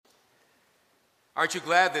Aren't you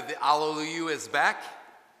glad that the Alleluia is back?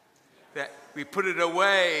 That we put it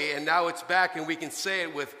away and now it's back and we can say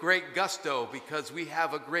it with great gusto because we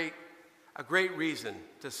have a great reason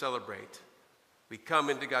to celebrate. We come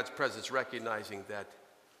into God's presence recognizing that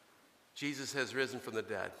Jesus has risen from the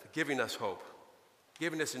dead, giving us hope,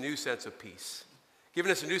 giving us a new sense of peace,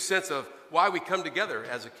 giving us a new sense of why we come together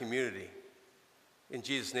as a community. In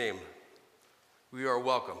Jesus' name, we are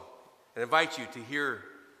welcome. And invite you to hear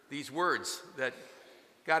these words that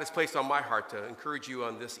God has placed on my heart to encourage you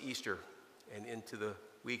on this Easter and into the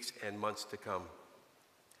weeks and months to come.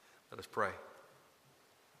 Let us pray.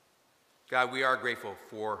 God, we are grateful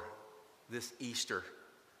for this Easter,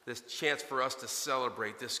 this chance for us to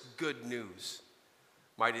celebrate this good news.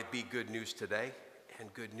 Might it be good news today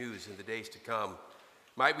and good news in the days to come.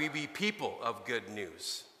 Might we be people of good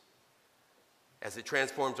news as it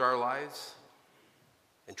transforms our lives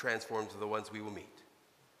and transforms the ones we will meet.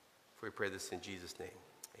 For we pray this in Jesus' name.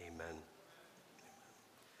 Amen.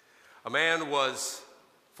 A man was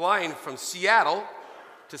flying from Seattle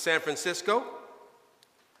to San Francisco.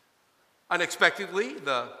 Unexpectedly,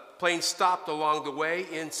 the plane stopped along the way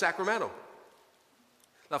in Sacramento.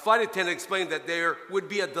 The flight attendant explained that there would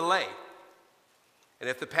be a delay. And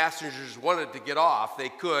if the passengers wanted to get off, they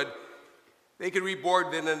could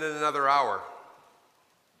reboard in another hour.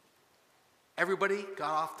 Everybody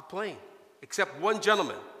got off the plane, except one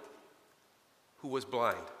gentleman who was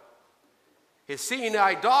blind. His seeing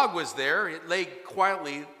eye dog was there. It lay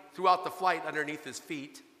quietly throughout the flight underneath his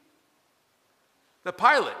feet. The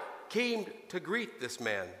pilot came to greet this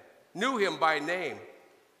man, knew him by name,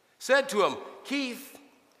 said to him, "Keith,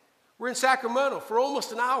 we're in Sacramento for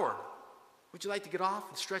almost an hour. Would you like to get off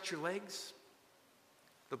and stretch your legs?"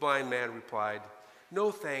 The blind man replied,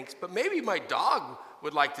 "No thanks, but maybe my dog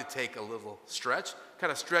would like to take a little stretch,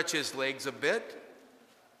 kind of stretch his legs a bit."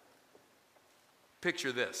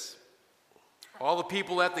 Picture this. All the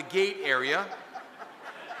people at the gate area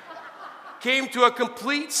came to a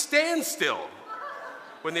complete standstill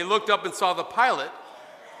when they looked up and saw the pilot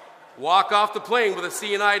walk off the plane with a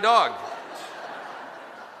seeing eye dog.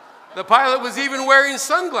 The pilot was even wearing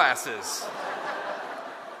sunglasses.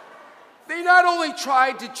 They not only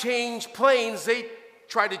tried to change planes, they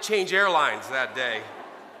tried to change airlines that day.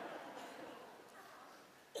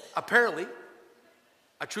 Apparently,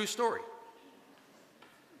 a true story.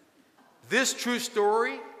 This true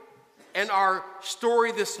story and our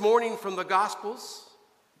story this morning from the Gospels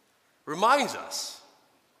reminds us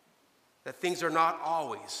that things are not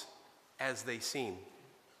always as they seem.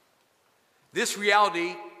 This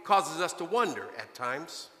reality causes us to wonder at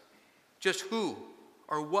times just who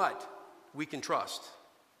or what we can trust.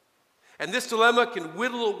 And this dilemma can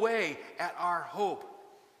whittle away at our hope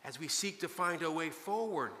as we seek to find a way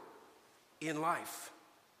forward in life.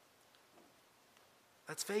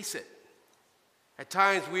 Let's face it. At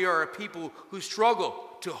times, we are a people who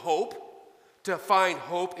struggle to hope, to find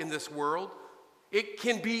hope in this world. It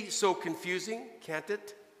can be so confusing, can't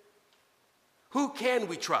it? Who can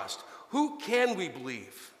we trust? Who can we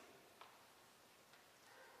believe?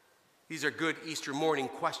 These are good Easter morning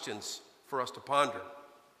questions for us to ponder.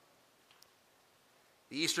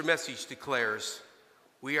 The Easter message declares,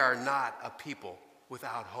 we are not a people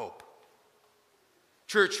without hope.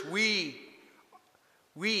 Church, we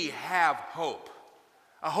have hope.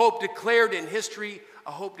 A hope declared in history,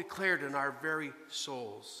 a hope declared in our very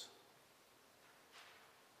souls.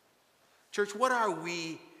 Church, what are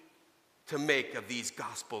we to make of these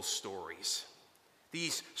gospel stories?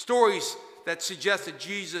 These stories that suggest that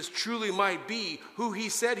Jesus truly might be who he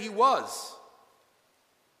said he was,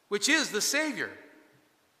 which is the Savior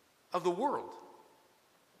of the world.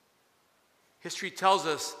 History tells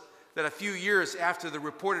us that a few years after the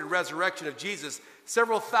reported resurrection of Jesus,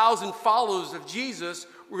 several thousand followers of Jesus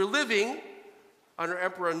were living under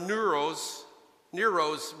Emperor Nero's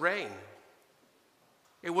reign.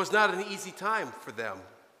 It was not an easy time for them.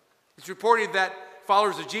 It's reported that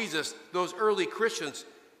followers of Jesus, those early Christians,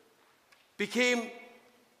 became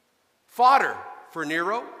fodder for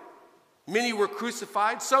Nero. Many were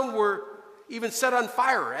crucified. Some were even set on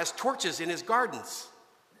fire as torches in his gardens.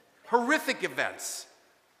 Horrific events.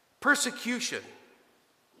 Persecution.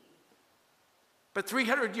 But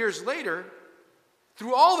 300 years later,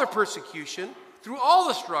 through all the persecution, through all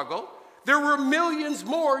the struggle, there were millions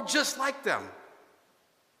more just like them.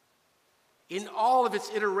 In all of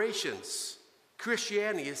its iterations,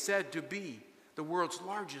 Christianity is said to be the world's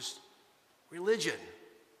largest religion.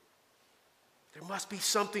 There must be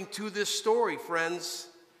something to this story, friends.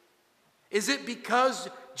 Is it because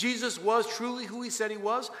Jesus was truly who he said he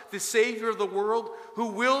was, the Savior of the world, who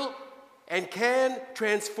will and can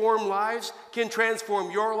transform lives, can transform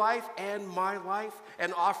your life and my life,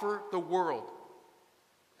 and offer the world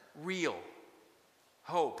real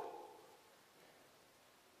hope.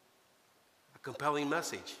 A compelling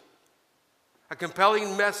message. A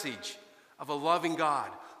compelling message of a loving God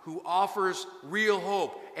who offers real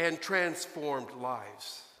hope and transformed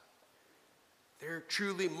lives. There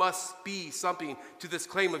truly must be something to this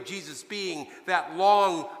claim of Jesus being that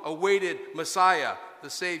long-awaited Messiah, the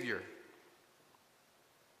Savior.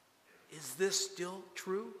 Is this still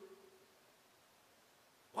true?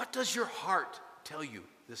 What does your heart tell you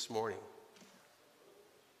this morning?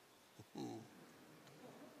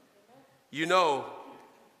 You know,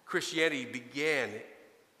 Christianity began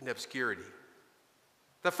in obscurity.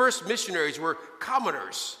 The first missionaries were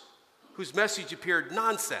commoners whose message appeared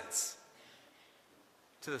nonsense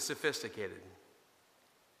to the sophisticated.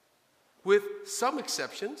 With some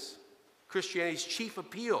exceptions, Christianity's chief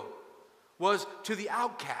appeal was to the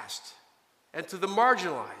outcast and to the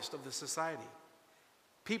marginalized of the society.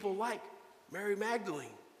 People like Mary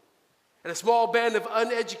Magdalene and a small band of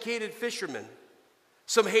uneducated fishermen,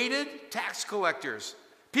 some hated tax collectors,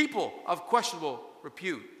 people of questionable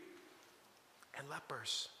repute, and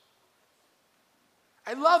lepers.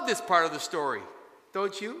 I love this part of the story,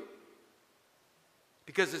 don't you?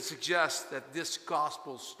 Because it suggests that this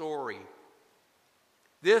gospel story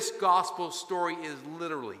is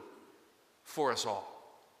literally for us all.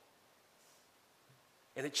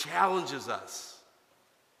 And it challenges us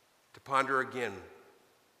to ponder again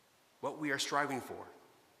what we are striving for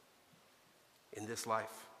in this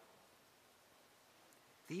life.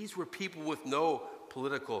 These were people with no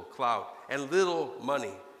political clout and little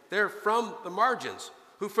money. They're from the margins,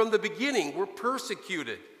 who from the beginning were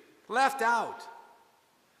persecuted, left out.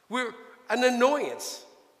 We're an annoyance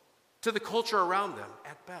to the culture around them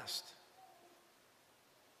at best.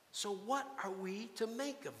 So what are we to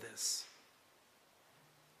make of this?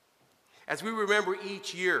 As we remember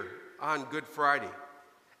each year on Good Friday,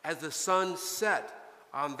 as the sun set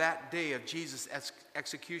on that day of Jesus'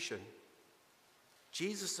 execution,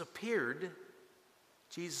 Jesus appeared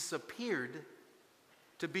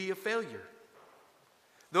to be a failure.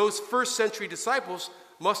 Those first century disciples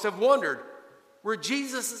must have wondered, were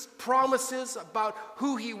Jesus' promises about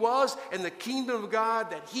who he was and the kingdom of God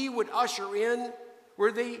that he would usher in,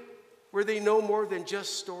 were they no more than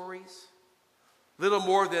just stories? Little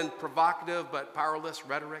more than provocative but powerless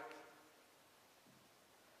rhetoric?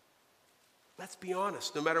 Let's be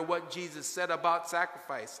honest, no matter what Jesus said about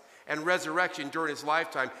sacrifice and resurrection during his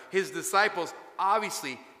lifetime, his disciples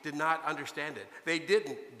obviously did not understand it. They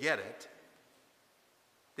didn't get it.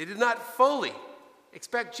 They did not fully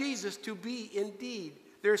expect Jesus to be indeed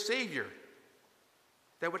their Savior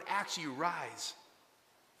that would actually rise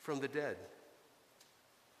from the dead.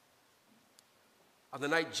 On the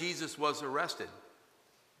night Jesus was arrested,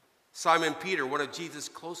 Simon Peter, one of Jesus'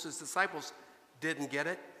 closest disciples, didn't get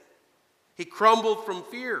it. He crumbled from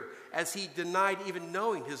fear as he denied even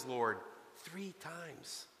knowing his Lord 3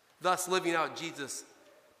 times, thus living out Jesus'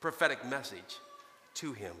 prophetic message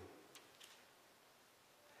to him.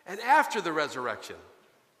 And after the resurrection,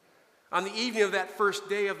 on the evening of that first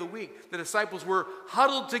day of the week, the disciples were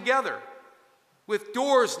huddled together with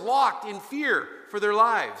doors locked in fear for their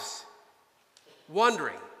lives,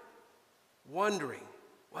 wondering,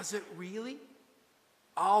 was it really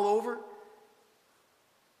all over?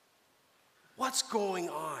 What's going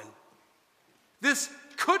on? This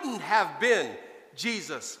couldn't have been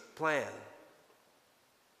Jesus' plan.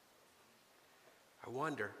 I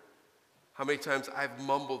wonder how many times I've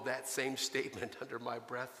mumbled that same statement under my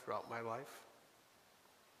breath throughout my life.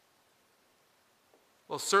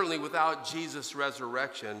 Well, certainly without Jesus'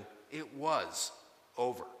 resurrection, it was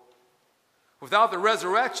over. Without the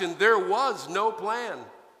resurrection, there was no plan.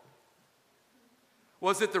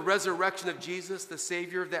 Was it the resurrection of Jesus, the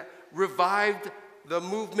Savior, that revived the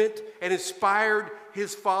movement and inspired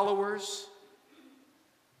his followers?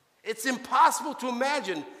 It's impossible to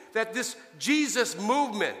imagine that this Jesus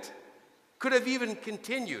movement could have even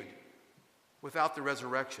continued without the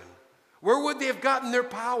resurrection. Where would they have gotten their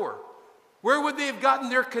power? Where would they have gotten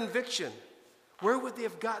their conviction? Where would they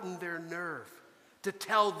have gotten their nerve to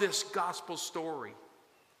tell this gospel story?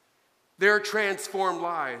 Their transformed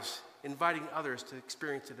lives, inviting others to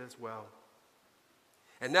experience it as well.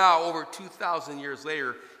 And now, over 2,000 years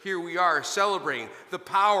later, here we are celebrating the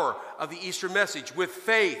power of the Easter message with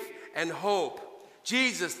faith and hope.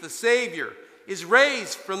 Jesus, the Savior, is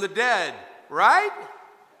raised from the dead, right?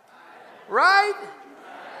 Right?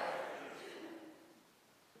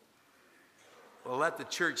 Well, let the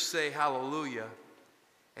church say hallelujah,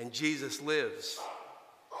 and Jesus lives.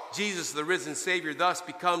 Jesus, the risen Savior, thus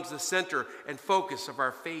becomes the center and focus of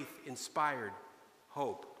our faith-inspired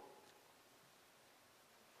hope.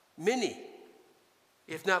 Many,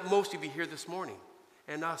 if not most of you here this morning,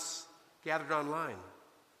 and us gathered online,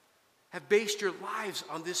 have based your lives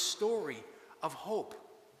on this story of hope.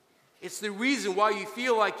 It's the reason why you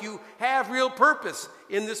feel like you have real purpose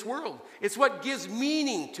in this world. It's what gives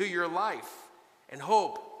meaning to your life and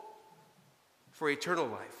hope for eternal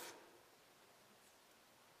life.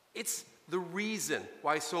 It's the reason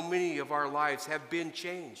why so many of our lives have been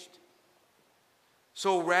changed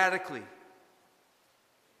so radically,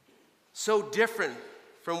 so different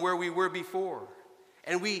from where we were before.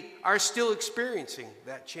 And we are still experiencing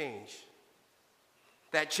that change.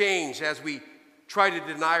 That change as we try to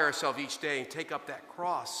deny ourselves each day and take up that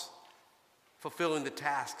cross, fulfilling the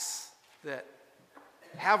tasks that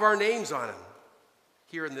have our names on them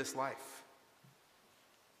here in this life.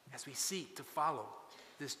 As we seek to follow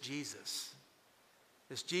this Jesus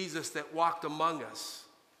that walked among us,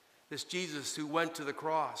 this Jesus who went to the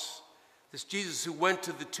cross, this Jesus who went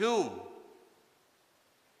to the tomb,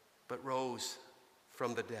 but rose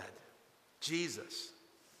from the dead. Jesus,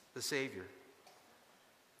 the Savior.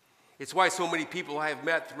 It's why so many people I have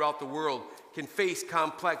met throughout the world can face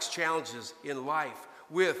complex challenges in life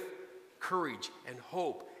with courage and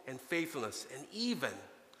hope and faithfulness and even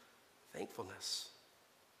thankfulness.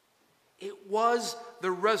 It was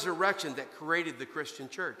the resurrection that created the Christian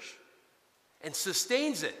church and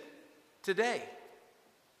sustains it today.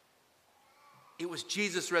 It was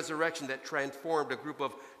Jesus' resurrection that transformed a group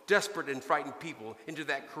of desperate and frightened people into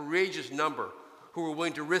that courageous number who were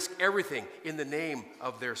willing to risk everything in the name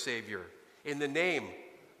of their Savior, in the name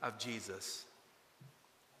of Jesus.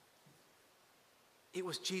 It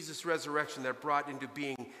was Jesus' resurrection that brought into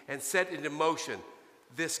being and set into motion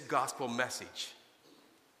this gospel message,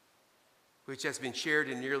 which has been shared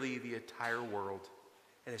in nearly the entire world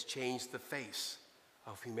and has changed the face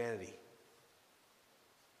of humanity.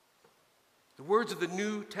 The words of the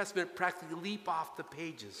New Testament practically leap off the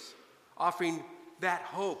pages, offering that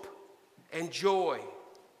hope and joy,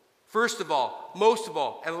 first of all, most of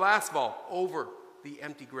all, and last of all, over the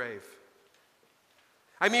empty grave.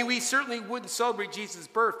 I mean, we certainly wouldn't celebrate Jesus'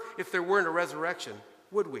 birth if there weren't a resurrection,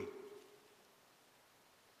 would we?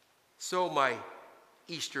 So, my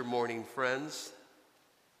Easter morning friends,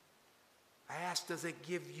 I ask, does it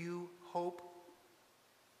give you hope?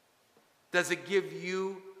 Does it give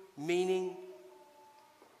you meaning?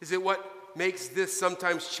 Is it what makes this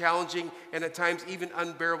sometimes challenging and at times even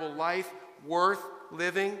unbearable life worth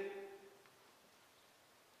living?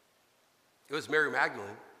 It was Mary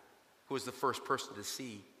Magdalene who was the first person to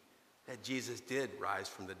see that Jesus did rise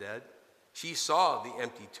from the dead. She saw the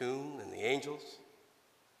empty tomb and the angels.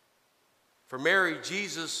 For Mary,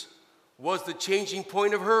 Jesus was the changing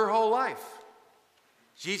point of her whole life.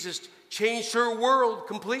 Jesus changed her world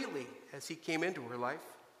completely as he came into her life.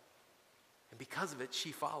 And because of it,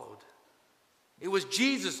 she followed. It was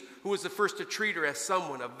Jesus who was the first to treat her as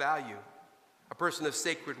someone of value, a person of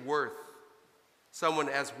sacred worth, someone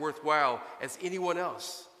as worthwhile as anyone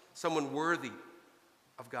else, someone worthy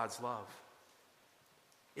of God's love.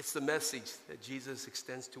 It's the message that Jesus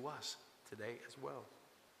extends to us today as well.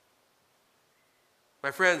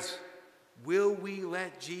 My friends, will we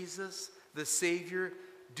let Jesus, the Savior,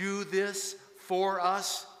 do this for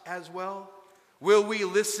us as well? Will we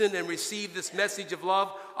listen and receive this message of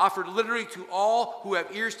love offered literally to all who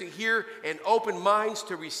have ears to hear and open minds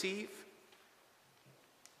to receive?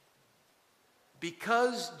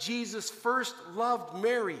 Because Jesus first loved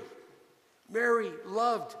Mary, Mary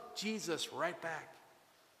loved Jesus right back.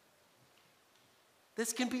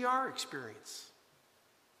 This can be our experience.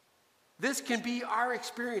 This can be our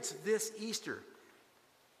experience this Easter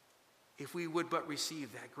if we would but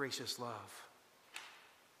receive that gracious love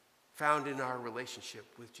found in our relationship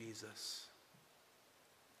with Jesus.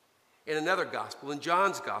 In another gospel, in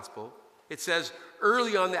John's gospel, it says,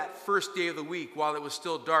 early on that first day of the week, while it was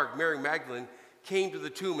still dark, Mary Magdalene came to the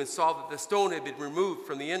tomb and saw that the stone had been removed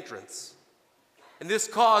from the entrance. And this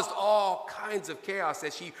caused all kinds of chaos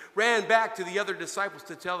as she ran back to the other disciples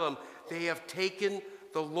to tell them, they have taken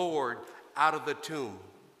the Lord out of the tomb.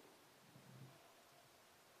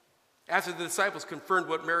 After the disciples confirmed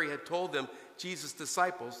what Mary had told them, Jesus'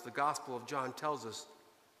 disciples, the Gospel of John tells us,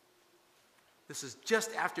 this is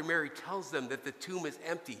just after Mary tells them that the tomb is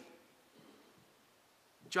empty.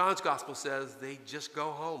 John's Gospel says they just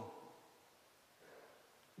go home.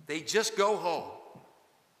 They just go home.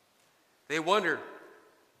 They wonder,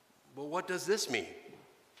 well, what does this mean?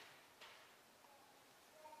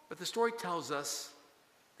 But the story tells us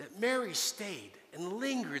that Mary stayed and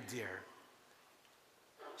lingered there.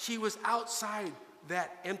 she was outside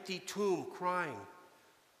that empty tomb crying.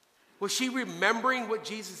 Was she remembering what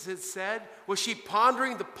Jesus had said? Was she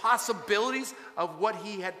pondering the possibilities of what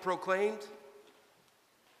he had proclaimed?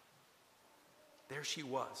 There she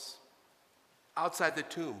was, outside the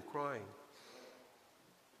tomb, crying.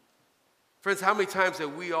 Friends, how many times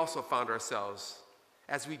have we also found ourselves,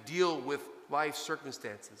 as we deal with life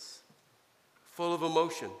circumstances, full of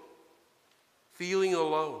emotion, feeling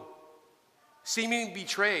alone, seeming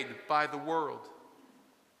betrayed by the world,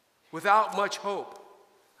 without much hope,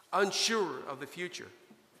 unsure of the future?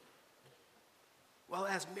 Well,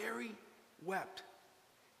 as Mary wept,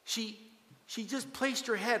 she just placed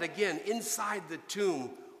her head again inside the tomb.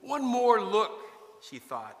 One more look, she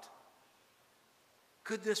thought.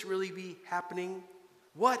 Could this really be happening?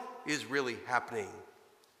 What is really happening?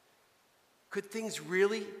 Could things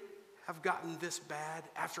really have gotten this bad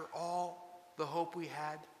after all the hope we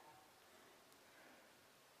had?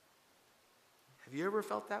 Have you ever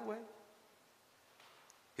felt that way?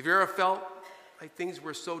 Have you ever felt like things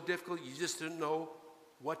were so difficult you just didn't know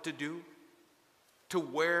what to do, to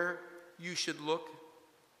where you should look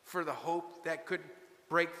for the hope that could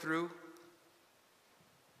break through?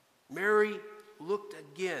 Mary looked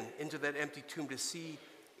again into that empty tomb to see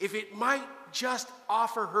if it might just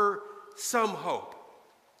offer her some hope.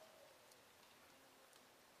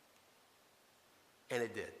 And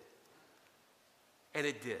it did. And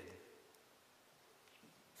it did.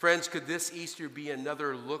 Friends, could this Easter be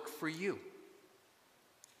another look for you?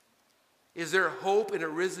 Is there hope in a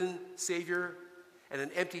risen Savior and an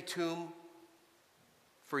empty tomb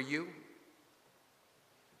for you?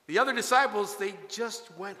 The other disciples, they just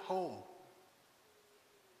went home.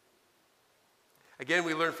 Again,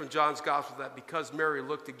 we learn from John's gospel that because Mary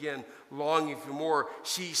looked again, longing for more,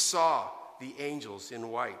 she saw the angels in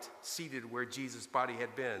white seated where Jesus' body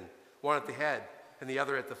had been, one at the head and the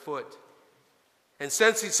other at the foot. And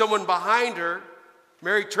sensing someone behind her,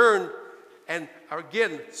 Mary turned and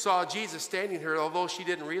again saw Jesus standing here, although she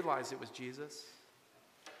didn't realize it was Jesus.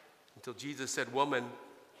 Until Jesus said, "Woman,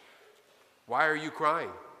 why are you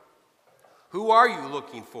crying? Who are you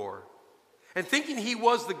looking for?" And thinking he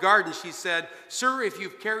was the garden, she said, "Sir, if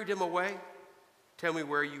you've carried him away, tell me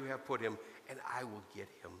where you have put him, and I will get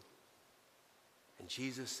him." And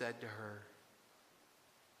Jesus said to her,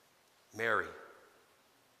 "Mary."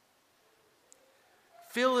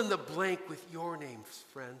 Fill in the blank with your names,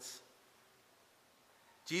 friends.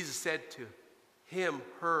 Jesus said to him,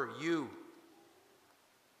 her, you.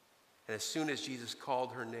 And as soon as Jesus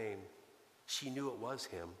called her name, she knew it was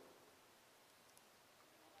him.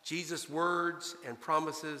 Jesus' words and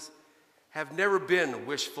promises have never been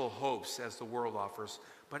wishful hopes as the world offers,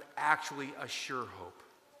 but actually a sure hope.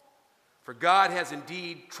 For God has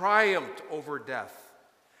indeed triumphed over death.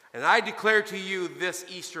 And I declare to you this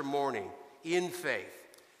Easter morning, in faith,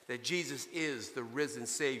 that Jesus is the risen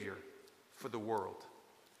Savior for the world.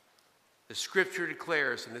 The Scripture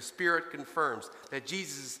declares and the Spirit confirms that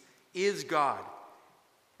Jesus is God,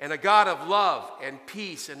 and a God of love and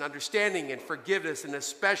peace and understanding and forgiveness, and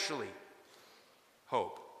especially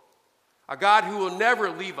hope. A God who will never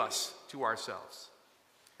leave us to ourselves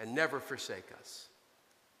and never forsake us.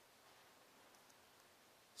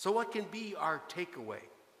 So what can be our takeaway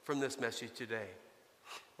from this message today?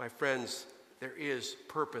 My friends, there is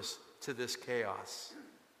purpose to this chaos.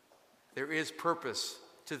 There is purpose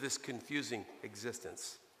to this confusing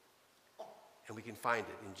existence. And we can find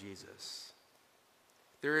it in Jesus.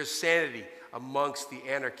 There is sanity amongst the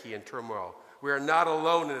anarchy and turmoil. We are not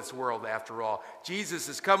alone in this world, after all. Jesus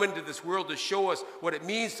has come into this world to show us what it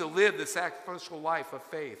means to live the sacrificial life of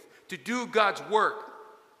faith, to do God's work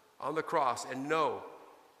on the cross and know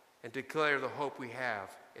and declare the hope we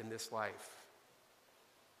have in this life.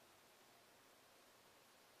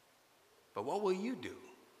 But what will you do?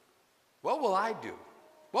 What will I do?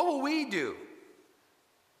 What will we do?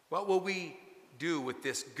 What will we do with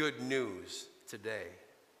this good news today?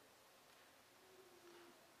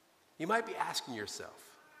 You might be asking yourself,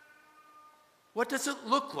 what does it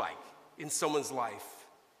look like in someone's life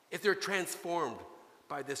if they're transformed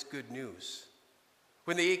by this good news?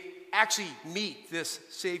 When they actually meet this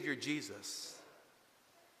Savior Jesus?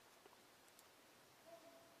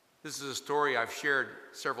 This is a story I've shared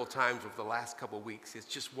several times over the last couple of weeks. It's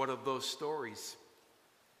just one of those stories.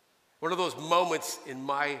 One of those moments in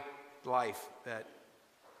my life that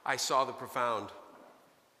I saw the profound.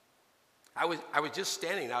 I was just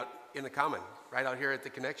standing out in the common, right out here at the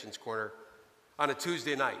Connections Corner on a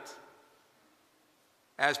Tuesday night.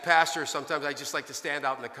 As pastor, sometimes I just like to stand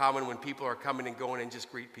out in the common when people are coming and going and just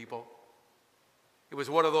greet people. It was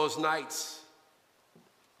one of those nights.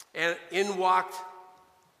 And in walked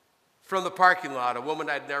from the parking lot, a woman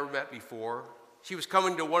I'd never met before. She was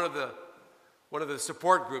coming to one of the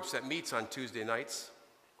support groups that meets on Tuesday nights.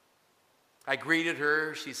 I greeted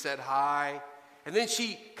her, she said hi, and then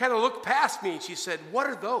she kind of looked past me and she said, "What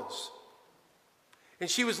are those?" And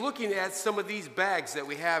she was looking at some of these bags that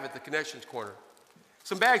we have at the Connections Corner.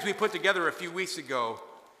 Some bags we put together a few weeks ago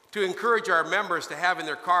to encourage our members to have in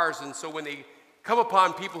their cars, and so when they come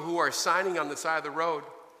upon people who are signing on the side of the road,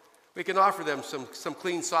 we can offer them some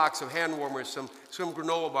clean socks, some hand warmers, some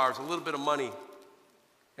granola bars, a little bit of money,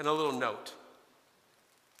 and a little note.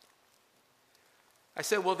 I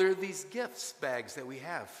said, well, there are these gifts bags that we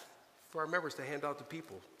have for our members to hand out to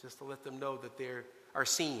people, just to let them know that they are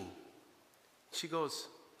seen. She goes,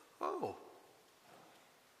 oh.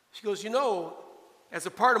 She goes, as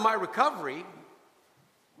a part of my recovery,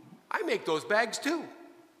 I make those bags too.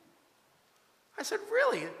 I said,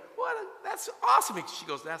 really? What? That's awesome. She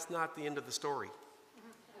goes, that's not the end of the story.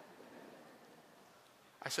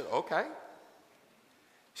 I said, okay.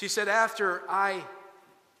 She said, after I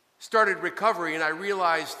started recovery and I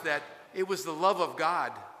realized that it was the love of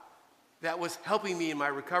God that was helping me in my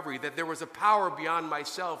recovery, that there was a power beyond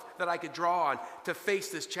myself that I could draw on to face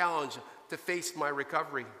this challenge, to face my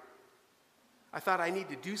recovery, I thought I need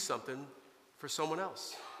to do something for someone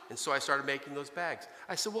else. And so I started making those bags.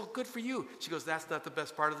 I said, well, good for you. She goes, that's not the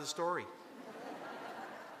best part of the story.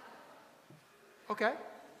 Okay.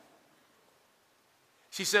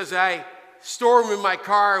 She says, I store them in my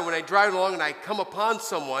car, and when I drive along and I come upon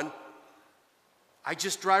someone, I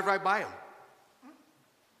just drive right by them.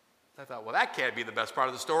 I thought, well, that can't be the best part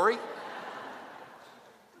of the story.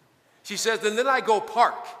 She says, and then I go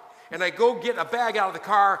park, and I go get a bag out of the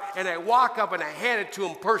car, and I walk up and I hand it to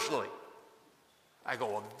him personally. I go,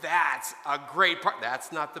 well, that's a great part.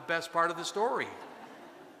 That's not the best part of the story.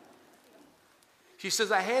 She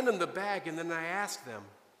says, I hand them the bag, and then I ask them,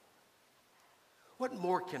 what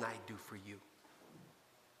more can I do for you?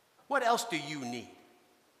 What else do you need?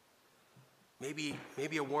 Maybe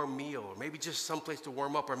a warm meal, or maybe just someplace to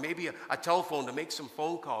warm up, or maybe a telephone to make some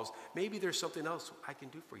phone calls. Maybe there's something else I can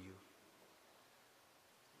do for you.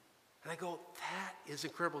 And I go, that is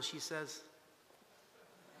incredible. She says,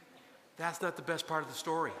 that's not the best part of the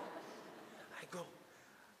story. I go,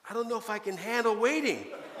 I don't know if I can handle waiting.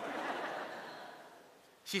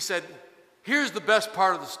 She said, here's the best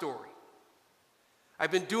part of the story.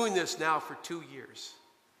 I've been doing this now for 2 years.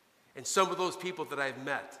 And some of those people that I've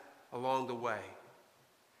met along the way,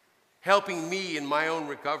 helping me in my own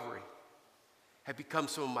recovery, have become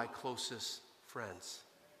some of my closest friends.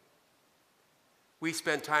 We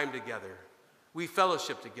spend time together. We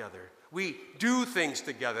fellowship together. We do things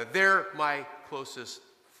together. They're my closest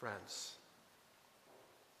friends.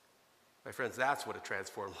 My friends, that's what a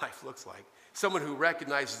transformed life looks like. Someone who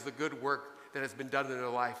recognizes the good work that has been done in their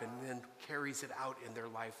life and then carries it out in their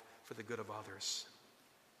life for the good of others.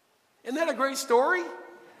 Isn't that a great story?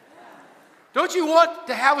 Don't you want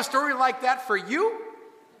to have a story like that for you?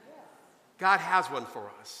 God has one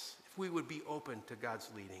for us, if we would be open to God's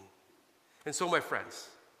leading. And so, my friends,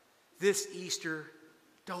 this Easter,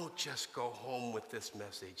 don't just go home with this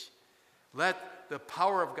message. Let the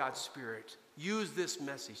power of God's Spirit use this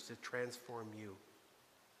message to transform you.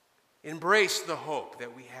 Embrace the hope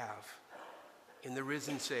that we have in the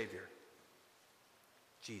risen Savior,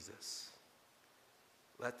 Jesus.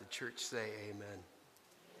 Let the church say amen.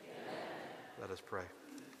 Amen. Let us pray.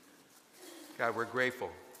 God, we're grateful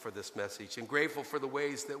for this message and grateful for the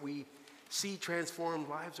ways that we see transformed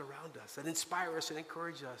lives around us that inspire us and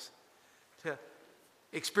encourage us to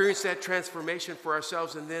experience that transformation for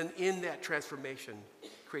ourselves, and then in that transformation,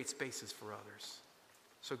 create spaces for others.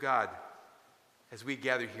 So God, as we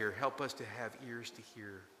gather here, help us to have ears to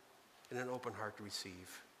hear and an open heart to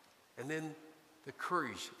receive. And then the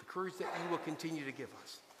courage that you will continue to give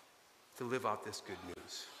us to live out this good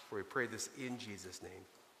news. For we pray this in Jesus' name.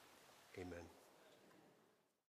 Amen.